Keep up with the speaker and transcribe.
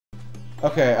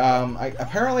Okay,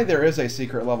 apparently there is a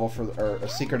secret level for, or a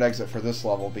secret exit for this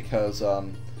level, because,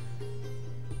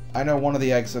 I know one of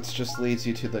the exits just leads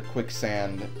you to the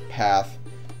quicksand path,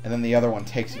 and then the other one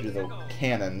takes you to the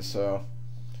cannon, so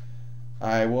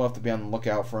I will have to be on the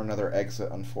lookout for another exit,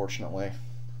 unfortunately.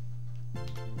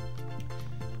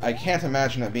 I can't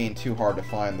imagine it being too hard to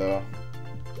find, though.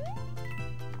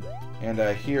 And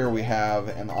here we have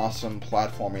an awesome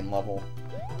platforming level.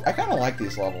 I kind of like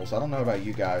these levels. I don't know about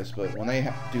you guys, but when they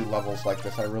do levels like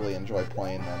this, I really enjoy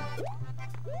playing them.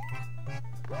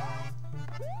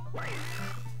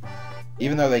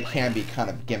 Even though they can be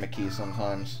kind of gimmicky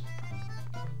sometimes.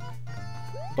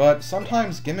 But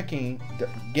sometimes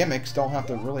gimmicks don't have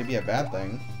to really be a bad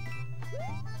thing.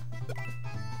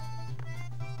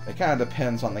 It kind of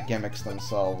depends on the gimmicks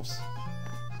themselves.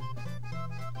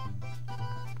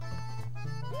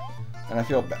 And I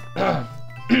feel bad.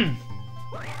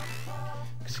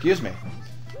 Excuse me.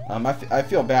 I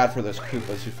feel bad for those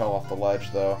Koopas who fell off the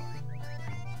ledge, though.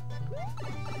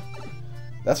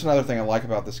 That's another thing I like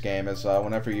about this game, is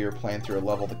whenever you're playing through a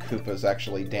level, the Koopas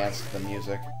actually dance to the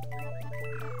music.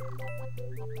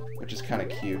 Which is kind of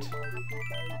cute.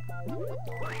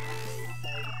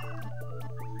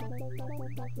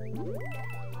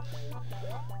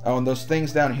 Oh, and those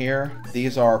things down here,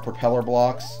 these are propeller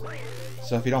blocks.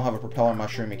 So if you don't have a propeller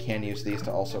mushroom, you can use these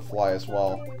to also fly as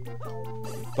well.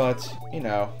 But, you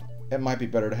know, it might be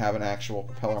better to have an actual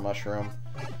propeller mushroom,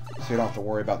 so you don't have to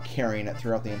worry about carrying it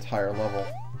throughout the entire level.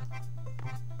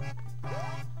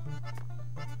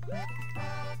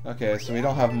 Okay, so we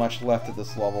don't have much left of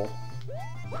this level.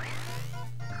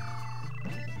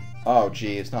 Oh,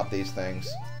 gee, it's not these things.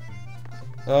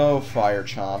 Oh, fire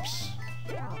chomps.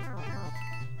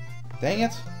 Dang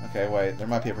it! Okay, wait, there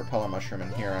might be a propeller mushroom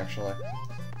in here, actually.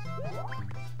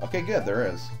 Okay, good, there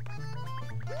is.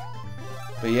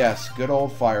 But yes, good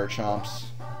old fire chomps.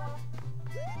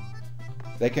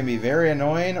 They can be very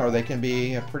annoying, or they can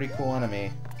be a pretty cool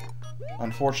enemy.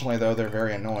 Unfortunately, though, they're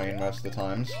very annoying most of the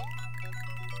times.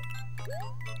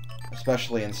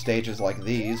 Especially in stages like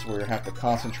these, where you have to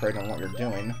concentrate on what you're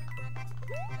doing.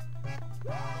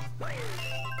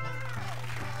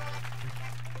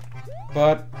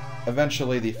 But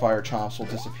eventually the fire chomps will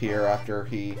disappear after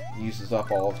he uses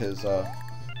up all of his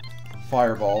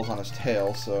fireballs on his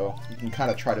tail, so you can kind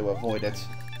of try to avoid it.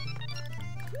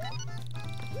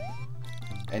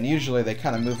 And usually they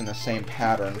kind of move in the same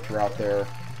pattern throughout their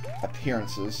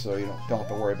appearances, so you don't have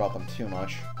to worry about them too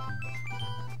much.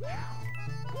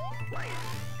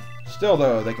 Still,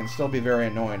 though, they can still be very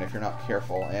annoying if you're not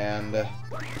careful, and...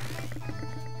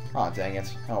 aw, dang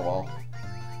it. Oh, well.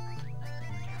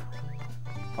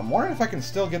 I'm wondering if I can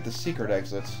still get the secret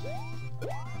exit.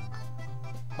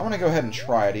 I'm gonna go ahead and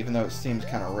try it, even though it seems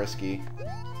kind of risky.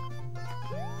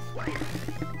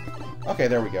 Okay,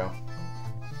 there we go.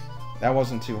 That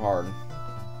wasn't too hard.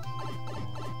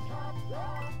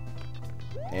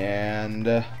 And...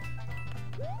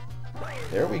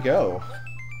 there we go.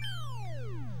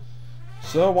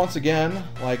 So, once again,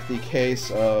 like the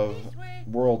case of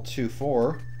World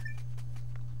 2-4,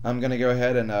 I'm going to go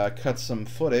ahead and cut some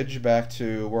footage back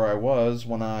to where I was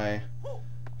when I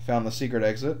found the secret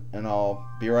exit, and I'll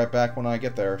be right back when I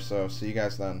get there, so see you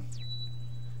guys then.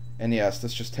 And yes,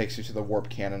 this just takes you to the warp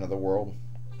cannon of the world.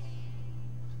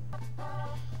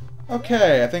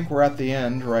 Okay, I think we're at the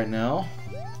end right now.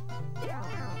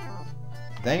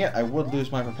 Dang it, I would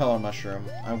lose my propeller mushroom.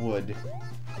 I would.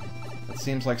 It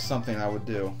seems like something I would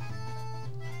do.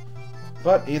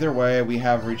 But either way, we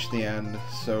have reached the end,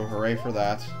 so hooray for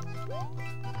that.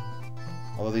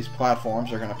 Although these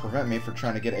platforms are going to prevent me from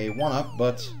trying to get a 1-up,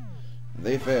 but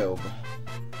they failed.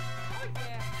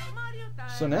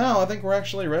 So now I think we're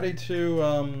actually ready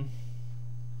to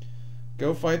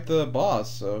go fight the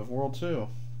boss of World 2.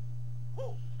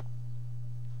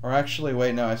 Or actually,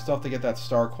 wait, no, I still have to get that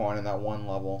star coin in that one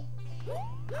level.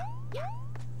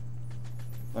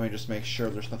 Let me just make sure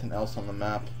there's nothing else on the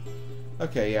map.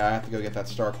 Okay, yeah, I have to go get that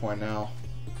star coin now.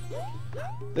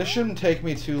 This shouldn't take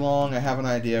me too long. I have an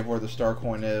idea of where the star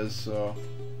coin is, so...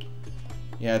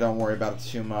 yeah, don't worry about it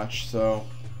too much. So,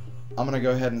 I'm gonna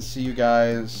go ahead and see you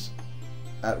guys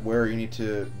at where you need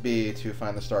to be to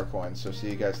find the star coin. So, see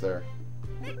you guys there.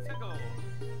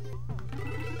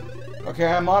 Okay,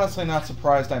 I'm honestly not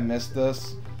surprised I missed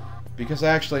this, because I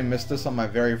actually missed this on my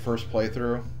very first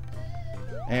playthrough.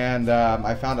 And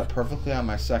I found it perfectly on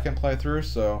my second playthrough,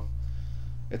 so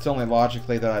it's only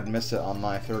logically that I'd miss it on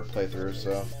my third playthrough,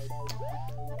 so...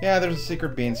 yeah, there's a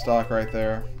secret beanstalk right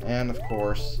there. And, of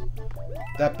course,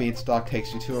 that beanstalk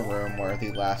takes you to a room where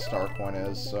the last star coin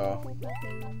is, so...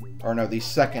 or no, the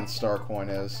second star coin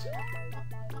is.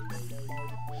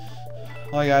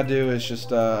 All you gotta do is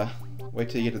just wait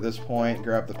till you get to this point,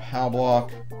 grab the POW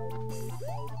block,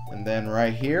 and then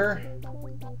right here,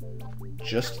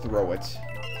 just throw it.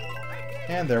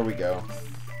 And there we go.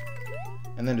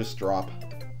 And then just drop.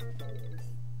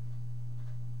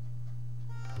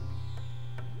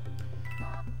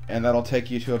 And that'll take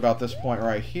you to about this point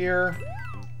right here,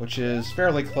 which is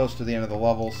fairly close to the end of the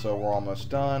level, so we're almost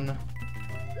done.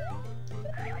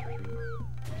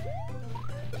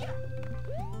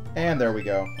 And there we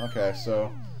go. Okay,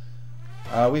 so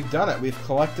we've done it. We've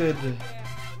collected...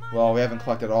 Well, we haven't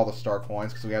collected all the star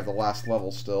coins because we have the last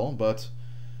level still, but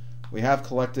we have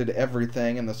collected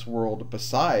everything in this world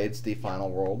besides the final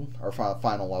world, or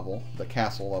final level, the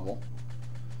castle level.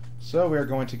 So we are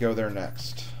going to go there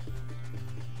next.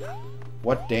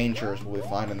 What dangers will we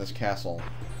find in this castle?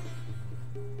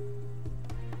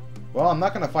 Well, I'm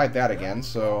not going to fight that again,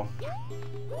 so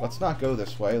let's not go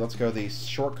this way. Let's go the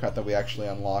shortcut that we actually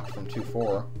unlocked from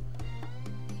 2-4.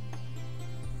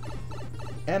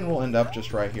 And we'll end up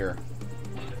just right here.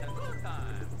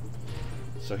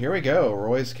 So here we go,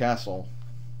 Roy's Castle.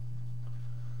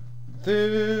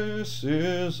 This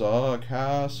is a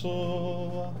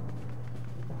castle,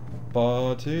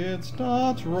 but it's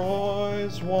not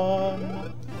Roy's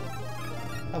one.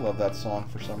 I love that song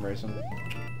for some reason.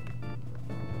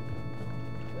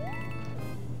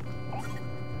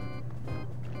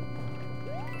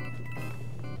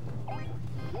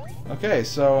 Okay,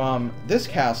 so this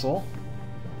castle,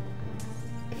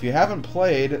 if you haven't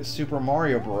played Super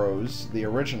Mario Bros., the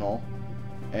original,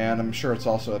 and I'm sure it's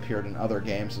also appeared in other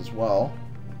games as well,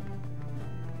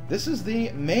 this is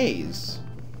the maze.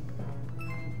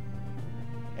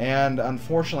 And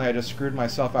unfortunately, I just screwed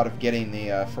myself out of getting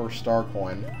the first star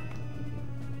coin.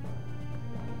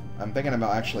 I'm thinking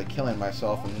about actually killing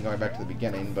myself and going back to the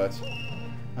beginning, but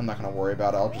I'm not going to worry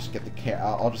about it. I'll just get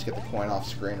the coin off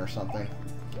screen or something,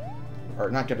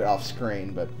 or not get it off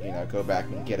screen, but you know, go back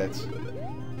and get it.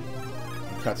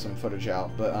 Cut some footage out,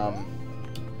 but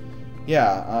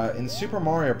yeah, in Super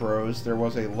Mario Bros. There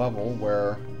was a level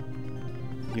where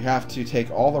you have to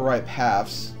take all the right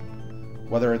paths,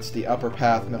 whether it's the upper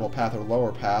path, middle path, or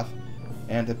lower path,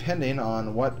 and depending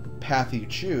on what path you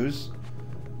choose,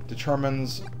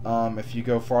 determines if you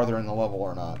go farther in the level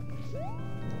or not.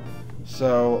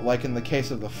 So, like in the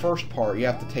case of the first part, you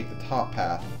have to take the top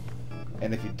path,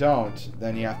 and if you don't,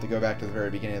 then you have to go back to the very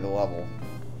beginning of the level.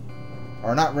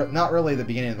 Or not really the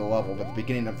beginning of the level, but the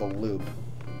beginning of the loop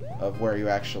of where you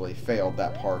actually failed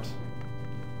that part.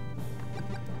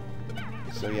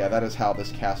 So yeah, that is how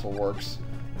this castle works.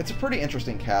 It's a pretty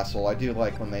interesting castle. I do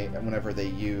like whenever they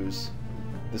use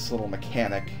this little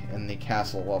mechanic in the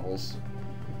castle levels.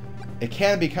 It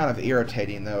can be kind of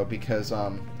irritating though, because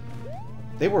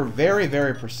they were very,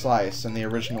 very precise in the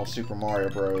original Super Mario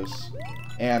Bros.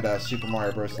 And Super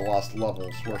Mario Bros. The Lost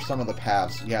Levels, where some of the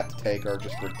paths you have to take are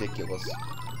just ridiculous.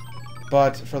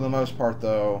 But for the most part,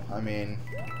 though, I mean,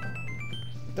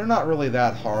 they're not really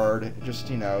that hard. Just,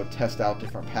 you know, test out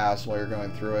different paths while you're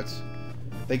going through it.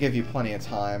 They give you plenty of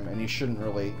time, and you shouldn't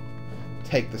really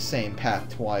take the same path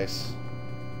twice.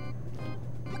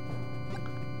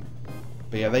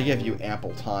 But yeah, they give you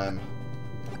ample time.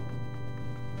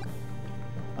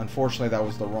 Unfortunately, that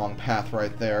was the wrong path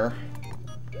right there.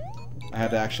 I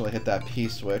had to actually hit that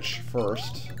P-switch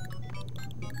first.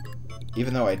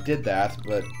 Even though I did that,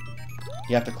 but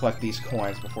you have to collect these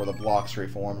coins before the blocks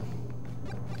reform.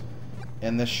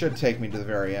 And this should take me to the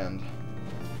very end.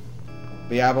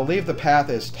 But yeah, I believe the path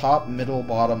is top, middle,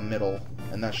 bottom, middle,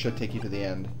 and that should take you to the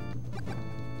end.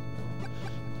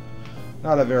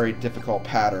 Not a very difficult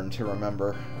pattern to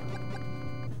remember.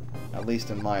 At least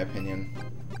in my opinion.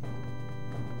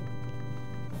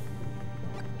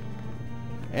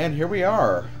 And here we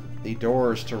are, the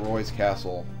doors to Roy's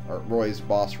Castle, or Roy's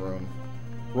boss room,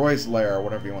 Roy's lair,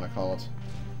 whatever you want to call it.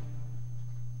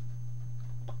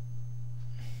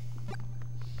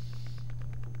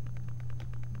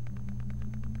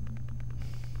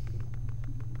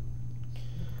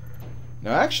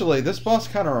 Now actually, this boss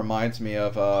kind of reminds me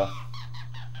of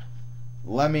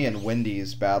Lemmy and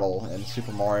Wendy's battle in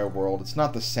Super Mario World. It's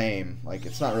not the same, like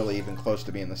it's not really even close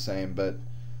to being the same, but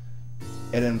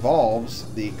it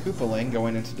involves the Koopaling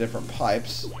going into different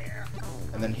pipes,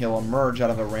 and then he'll emerge out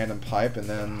of a random pipe, and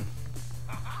then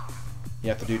you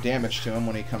have to do damage to him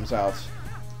when he comes out.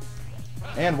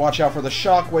 And watch out for the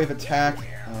shockwave attack.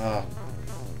 I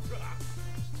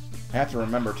have to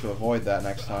remember to avoid that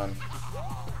next time.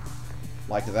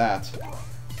 Like that.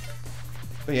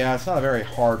 But yeah, it's not a very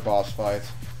hard boss fight.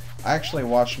 I actually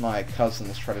watched my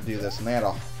cousins try to do this, and they had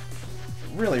a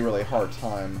really, really hard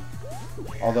time.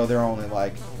 Although they're only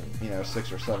like, you know,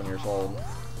 6 or 7 years old.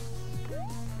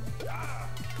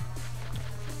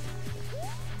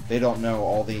 They don't know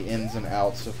all the ins and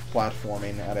outs of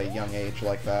platforming at a young age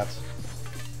like that.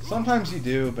 Sometimes you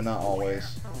do, but not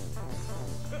always.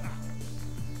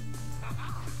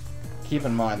 Keep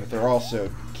in mind that there are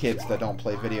also kids that don't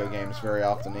play video games very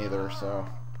often either, so...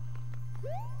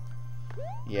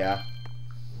 yeah.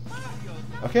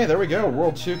 Okay, there we go.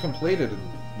 World 2 completed,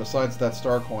 besides that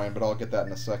star coin, but I'll get that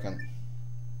in a second.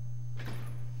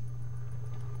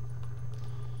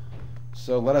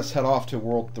 So let us head off to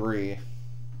World 3.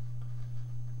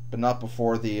 But not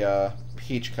before the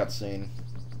Peach cutscene,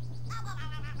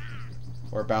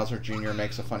 where Bowser Jr.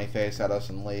 makes a funny face at us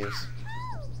and leaves.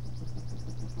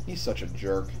 He's such a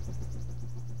jerk.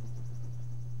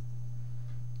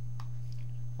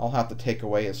 I'll have to take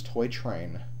away his toy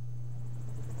train.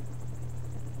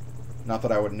 Not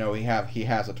that I would know he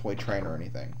has a toy train or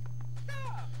anything.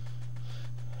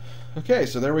 Okay,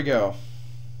 so there we go.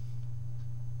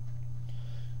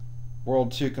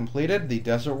 World 2 completed, the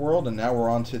desert world, and now we're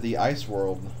on to the ice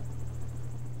world.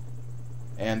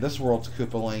 And this world's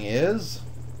Koopaling is...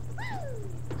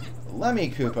 Lemmy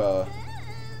Koopa.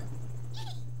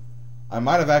 I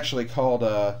might have actually called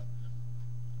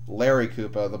Larry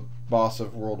Koopa, the boss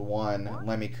of World 1,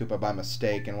 Lemmy Koopa by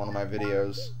mistake in one of my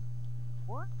videos.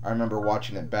 I remember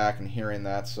watching it back and hearing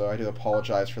that, so I do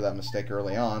apologize for that mistake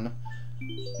early on.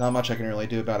 Not much I can really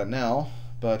do about it now,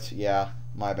 but yeah,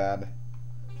 my bad.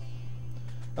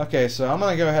 Okay, so I'm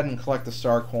going to go ahead and collect the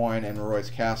star coin in Roy's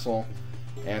castle,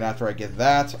 and after I get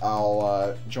that,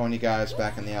 I'll join you guys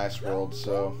back in the ice world,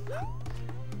 so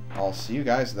I'll see you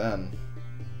guys then.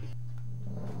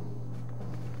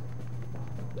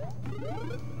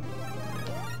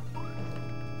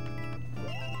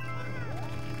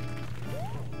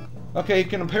 Okay, you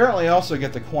can apparently also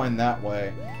get the coin that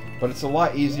way, but it's a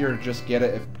lot easier to just get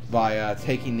it by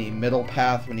taking the middle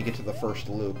path when you get to the first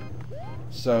loop.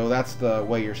 So that's the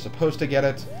way you're supposed to get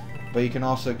it, but you can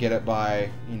also get it by,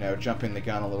 you know, jumping the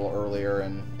gun a little earlier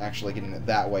and actually getting it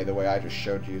that way, the way I just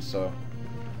showed you. So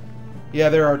yeah,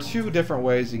 there are two different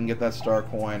ways you can get that star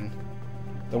coin.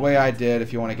 The way I did,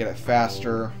 if you want to get it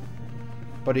faster,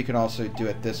 but you can also do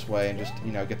it this way and just,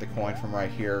 you know, get the coin from right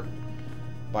here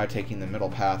by taking the middle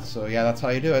path. So yeah, that's how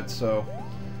you do it. So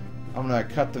I'm going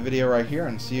to cut the video right here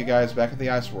and see you guys back at the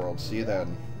ice world. See you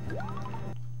then.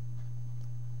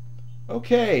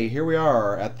 Okay, here we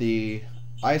are at the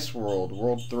ice world,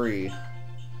 World 3.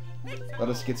 Let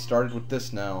us get started with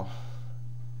this now.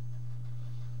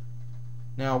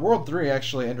 Now, World 3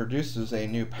 actually introduces a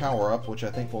new power-up, which I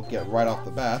think we'll get right off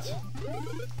the bat.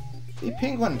 The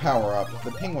penguin power-up,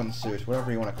 the penguin suit,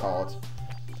 whatever you want to call it.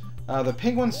 The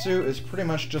penguin suit is pretty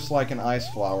much just like an ice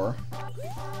flower,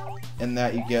 in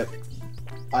that you get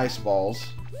ice balls.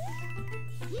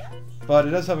 But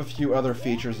it does have a few other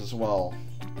features as well,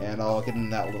 and I'll get into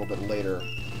that a little bit later.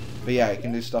 But yeah, you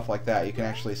can do stuff like that. You can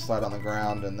actually slide on the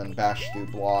ground and then bash through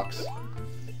blocks.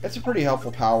 It's a pretty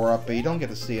helpful power-up, but you don't get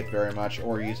to see it very much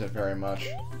or use it very much,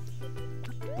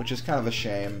 which is kind of a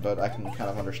shame, but I can kind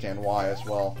of understand why as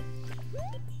well.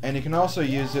 And you can also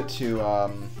use it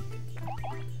to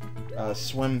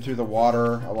swim through the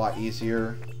water a lot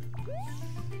easier.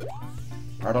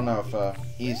 I don't know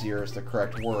if easier is the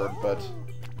correct word, but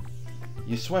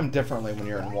you swim differently when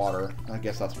you're in water. I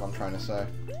guess that's what I'm trying to say.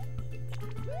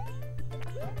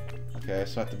 Okay,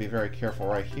 so I have to be very careful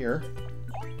right here.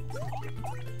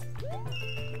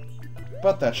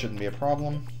 But that shouldn't be a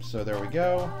problem. So there we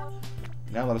go.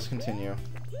 Now let us continue.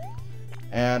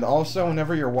 And also,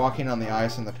 whenever you're walking on the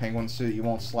ice in the penguin suit, you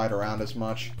won't slide around as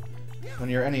much. When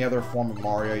you're any other form of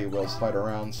Mario, you will slide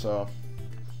around, so...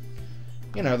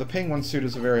 You know, the penguin suit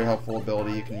is a very helpful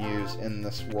ability you can use in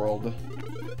this world.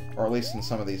 Or at least in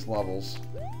some of these levels.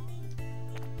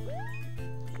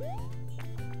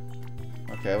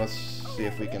 Okay, let's see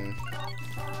if we can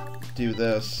do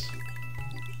this.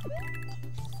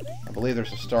 I believe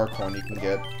there's a star coin you can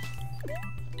get.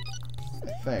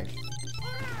 I think.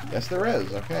 Yes, there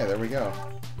is. Okay, there we go.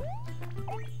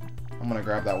 I'm gonna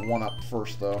grab that one up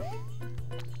first, though.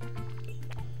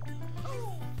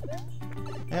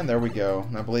 And there we go.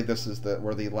 And I believe this is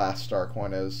where the last star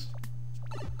coin is.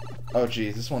 Oh,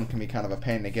 geez, this one can be kind of a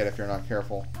pain to get if you're not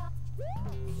careful.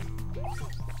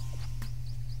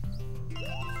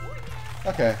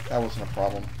 Okay, that wasn't a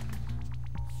problem.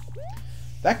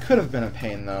 That could have been a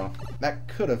pain, though. That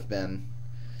could have been.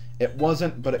 It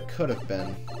wasn't, but it could have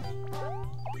been.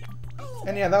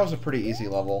 And yeah, that was a pretty easy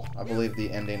level. I believe the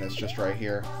ending is just right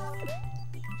here.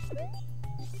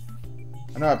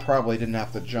 I know I probably didn't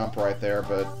have to jump right there,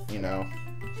 but, you know,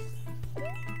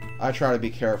 I try to be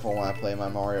careful when I play my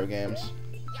Mario games.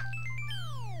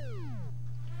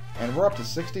 And And we're up to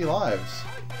 60 lives.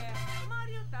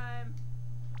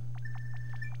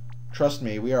 Trust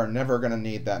me, we are never going to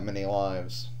need that many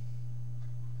lives.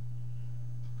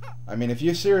 I mean, if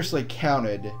you seriously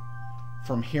counted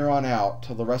from here on out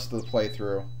to the rest of the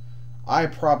playthrough, I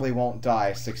probably won't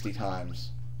die 60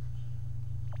 times.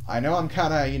 I know I'm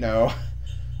kind of, you know,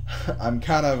 I'm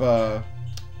kind of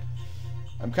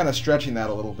stretching that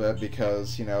a little bit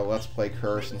because, you know, Let's Play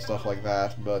Curse and stuff like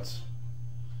that, but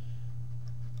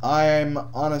I'm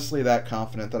honestly that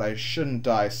confident that I shouldn't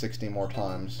die 60 more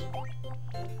times.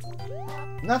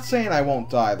 I'm not saying I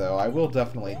won't die, though. I will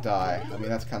definitely die. I mean,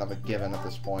 that's kind of a given at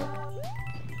this point.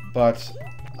 But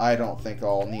I don't think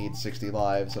I'll need 60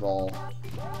 lives at all.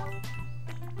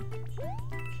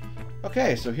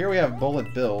 Okay, so here we have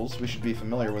Bullet Bills. We should be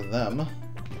familiar with them,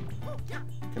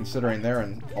 considering they're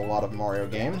in a lot of Mario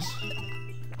games.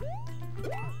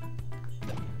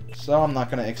 So I'm not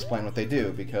going to explain what they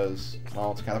do, because,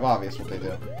 well, it's kind of obvious what they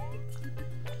do.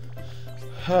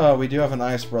 We do have an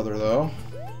Ice Brother, though,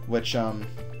 which, I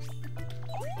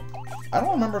don't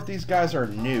remember if these guys are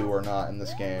new or not in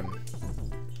this game.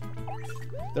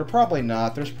 They're probably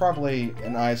not. There's probably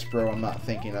an Ice Bro I'm not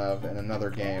thinking of in another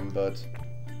game, but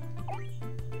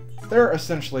they're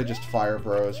essentially just Fire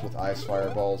Bros with Ice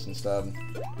Fireballs instead.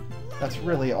 That's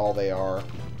really all they are.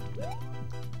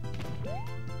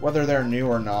 Whether they're new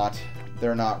or not,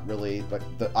 they're not really, like,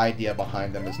 the idea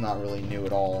behind them is not really new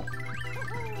at all.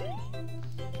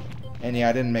 And yeah,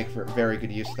 I didn't make very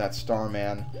good use of that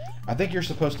Starman. I think you're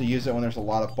supposed to use it when there's a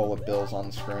lot of Bullet Bills on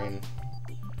the screen.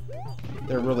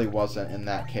 There really wasn't in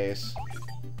that case.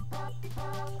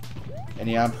 And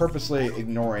yeah, I'm purposely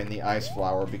ignoring the Ice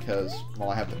Flower because, well,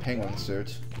 I have the Penguin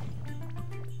suit.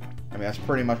 I mean, that's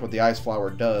pretty much what the Ice Flower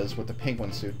does, what the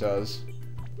Penguin suit does.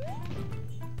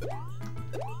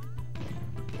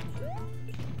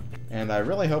 And I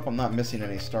really hope I'm not missing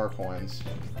any star coins.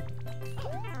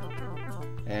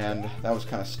 And that was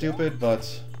kind of stupid,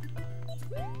 but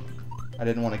I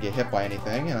didn't want to get hit by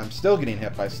anything, and I'm still getting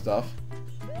hit by stuff.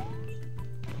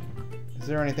 Is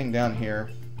there anything down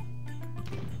here?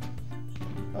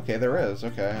 Okay, there is.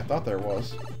 Okay, I thought there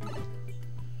was.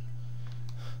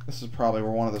 This is probably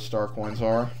where one of the star coins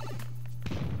are.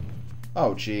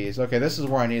 Oh, jeez. Okay, this is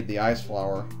where I needed the Ice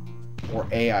Flower. Or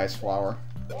a Ice Flower.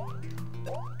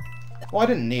 Well, I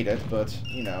didn't need it, but,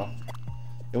 you know,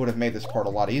 it would have made this part a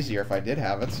lot easier if I did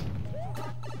have it.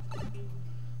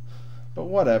 But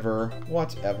whatever.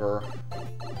 Whatever.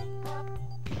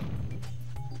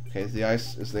 Okay, is the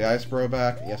Ice Bro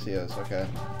back? Yes, he is. Okay.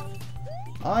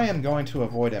 I am going to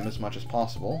avoid him as much as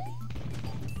possible.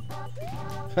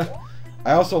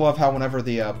 I also love how whenever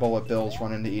the Bullet Bills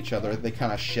run into each other, they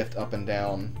kind of shift up and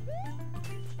down.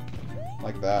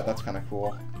 Like that. That's kind of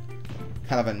cool.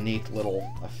 Kind of a neat little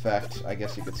effect, I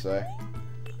guess you could say.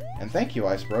 And thank you,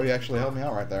 Ice Bro. You actually helped me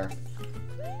out right there.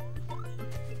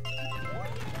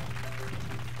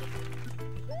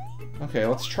 Okay,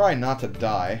 let's try not to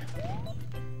die.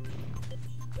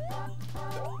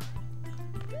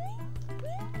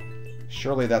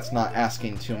 Surely that's not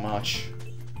asking too much.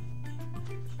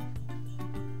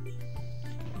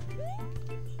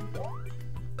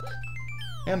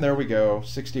 And there we go,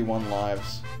 61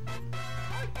 lives.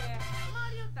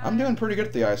 I'm doing pretty good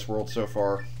at the Ice World so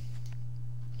far.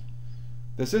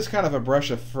 This is kind of a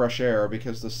breath of fresh air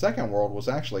because the second world was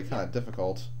actually kind of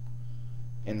difficult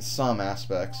in some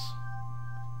aspects.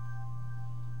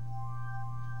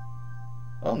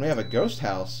 Oh, and we have a ghost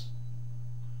house.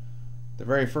 The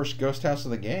very first ghost house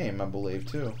of the game, I believe,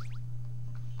 too.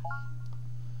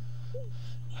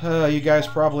 You guys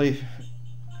probably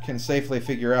can safely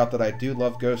figure out that I do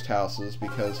love ghost houses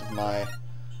because of my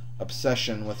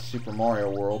obsession with Super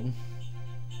Mario World.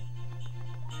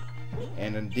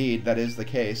 And indeed, that is the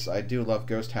case. I do love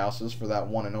ghost houses for that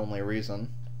one and only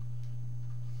reason.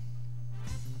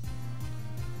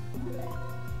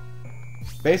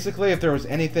 Basically, if there was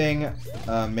anything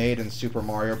made in Super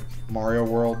Mario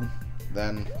World,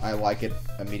 then I like it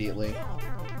immediately.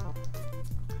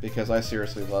 Because I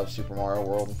seriously love Super Mario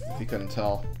World, if you couldn't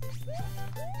tell.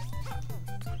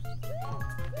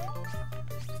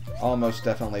 I'll most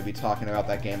definitely be talking about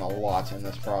that game a lot in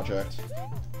this project.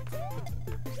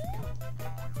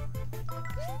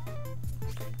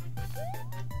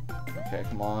 Okay,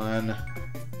 come on. I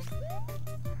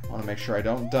want to make sure I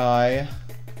don't die.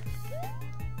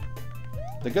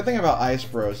 The good thing about Ice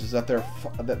Bros is that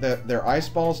their ice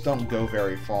balls don't go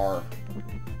very far.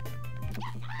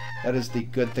 That is the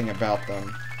good thing about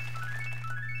them.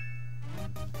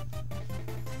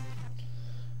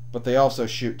 But they also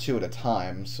shoot two at a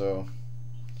time, so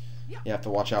you have to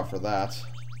watch out for that.